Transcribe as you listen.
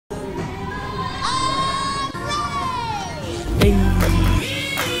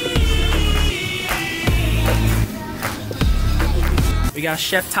We got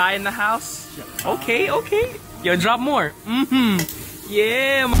Chef Ty in the house. Okay, okay. Yo, drop more.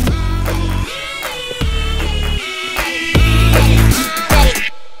 Yeah.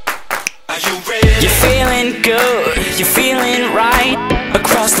 You're feeling good, you're feeling right.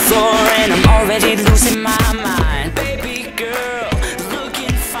 Across the floor and I'm already losing my mind. Baby girl,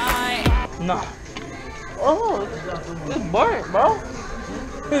 looking fine. Nah. Oh, it's burnt, bro.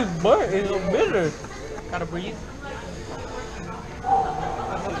 It's burnt. It's so bitter. Gotta breathe.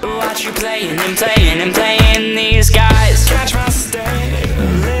 Watch you playing and playing and playing these guys. Catch my stay, a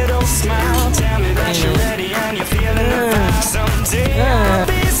little smile. Tell me that you're ready and you're feeling the vibe. Someday I'll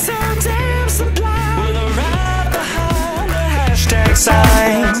be so damn sublime. With a right behind the hashtag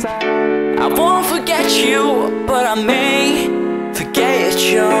sign. I won't forget you, but I may forget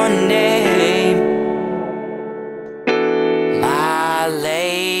your name. My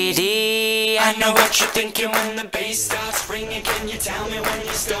lady, I know what you're thinking when the bass starts ringing. Can you tell me when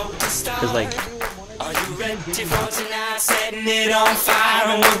you're stoked to start? Cause like, are you ready for tonight? Setting it on fire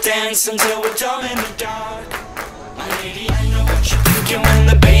and we'll dance until we're dumb in the dark. My lady, I know what you're thinking when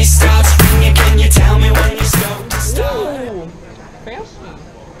the bass starts ringing. Can you tell me when you're stoked to start? ooh, fancy.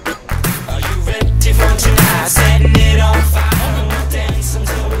 Are you ready for tonight? Setting it on fire and we'll dance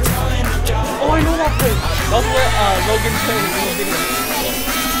until we're dumb in the dark. Oh, I know that place. That's where Logan played his little video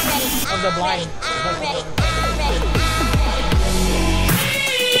of the blind.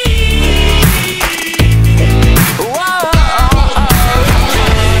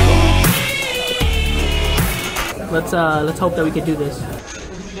 Let's hope that we can do this.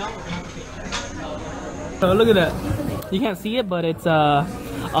 Oh, look at that. You can't see it, but it's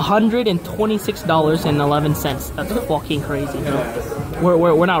 $126.11. That's fucking crazy, bro.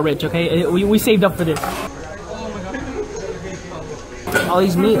 We're not rich, okay? We saved up for this. All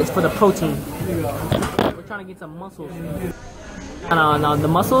these meat is for the protein. We're trying to get some muscles. No, the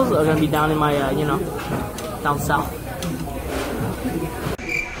muscles are gonna be down in my, you know, down south.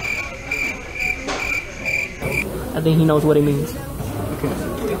 I think he knows what it means. Okay.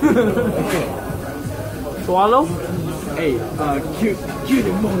 Okay. Swallow? Hey, cute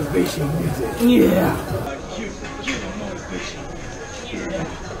and motivation music. Yeah. Cute and motivation. You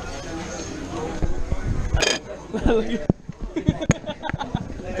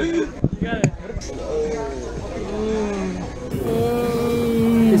got it.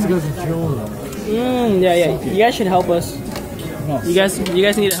 This goes to Joel. Yeah. You guys should help us. You guys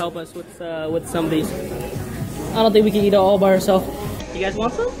need to help us with some of these. I don't think we can eat it all by ourselves. You guys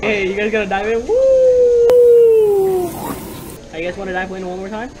want some? Hey, you guys gotta dive in. Woo! You guys want to dive in one more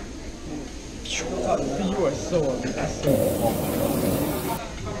time? You are so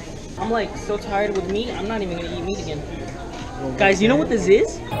I'm like so tired with meat. I'm not even gonna eat meat again. Guys, you know what this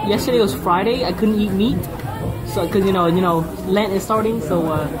is? Yesterday was Friday. I couldn't eat meat, so because you know Lent is starting.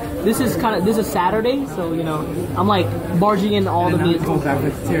 So this is Saturday. So you know I'm like barging in all the meat. Go back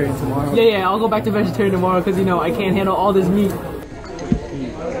vegetarian tomorrow. Yeah. I'll go back to vegetarian tomorrow because you know I can't handle all this meat.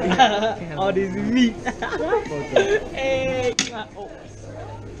 All this meat. Hey, oh.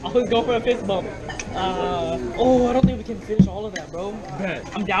 I was going for a fist bump. Oh, I don't think we can finish all of that, bro. Bet.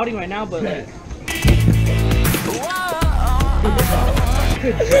 I'm doubting right now, but like.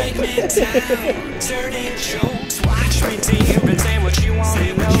 Break me down, turning jokes. Watch me deep and say what you want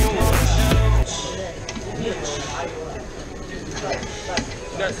to know. You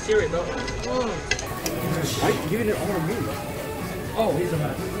gotta sear it, bro. I'm giving it all to me. Oh, he's a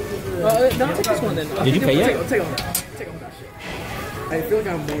man. No, take this one then. Did you pay yet? Take on that. Take on that shit. I feel like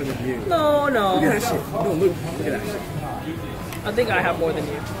I'm more than you. No. Look at that shit. No, look at that shit. I think I have more than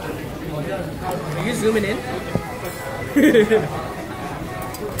you. Are you zooming in?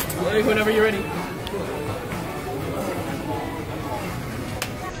 Whenever you're ready.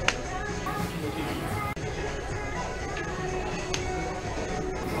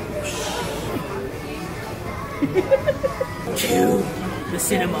 Cue The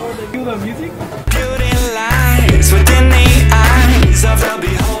cinema. You love music? beauty lies within the eyes of the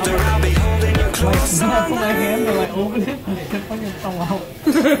beholder. I'll be holding you close. I put my hand and like open it and tip on your tongue out.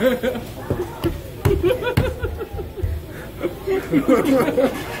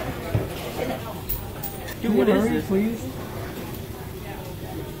 Dude, what is this? Please?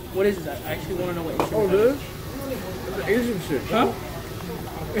 What is this? I actually want to know what Asian Oh, this? It's Asian shit. Huh?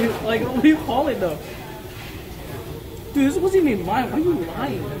 Like, what do you call it though? Dude, this wasn't even mine. Why are you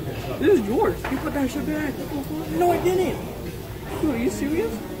lying? This is yours. You put that shit back. No, I didn't. Dude, are you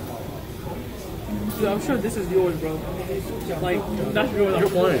serious? Dude, I'm sure this is yours, bro. Like, that's yours. You're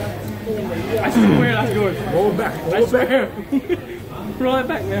playing. I swear that's yours. Roll it back. I Roll it back. swear. Roll it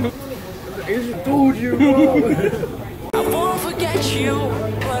back, man. Asian told you, bro. I won't forget you,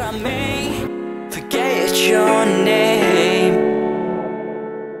 but I may forget your name.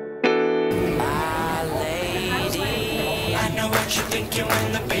 My lady, I know what you're thinking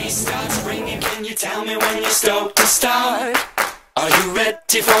when the bass starts ringing. Can you tell me when you're stoked to start? Are you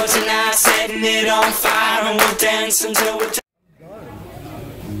ready for tonight? Setting it on fire and we'll dance until we're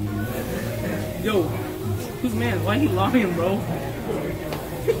Yo, who's man? Why he lying, bro?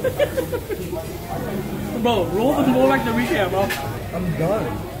 Bro, roll the more like the recap, bro. I'm done.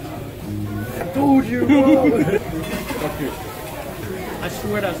 I told you, bro. Fuck you. I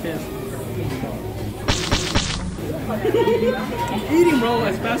swear that's his. I'm eating, bro,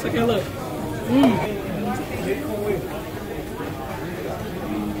 as fast as I can. Look.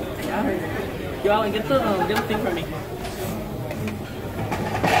 Yo, Alan, get the thing for me.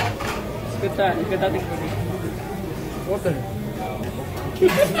 Get that thing for me. What the?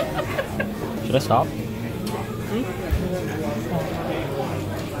 Should I stop?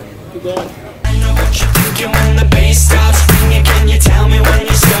 Keep going. I know what you're thinking when the bass starts ringing. Can you tell me when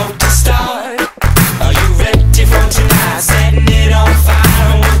you're stoked to start? Are you ready for tonight? Setting it on fire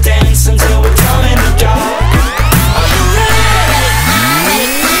and we'll dance until we're dumb in the dark. Are you ready? I'm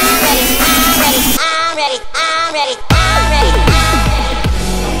ready.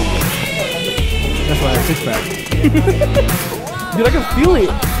 That's why I have 6-pack. Dude, I can feel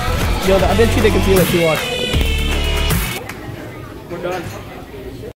it. Yo, I bet you they can feel it too. Watch. We're done.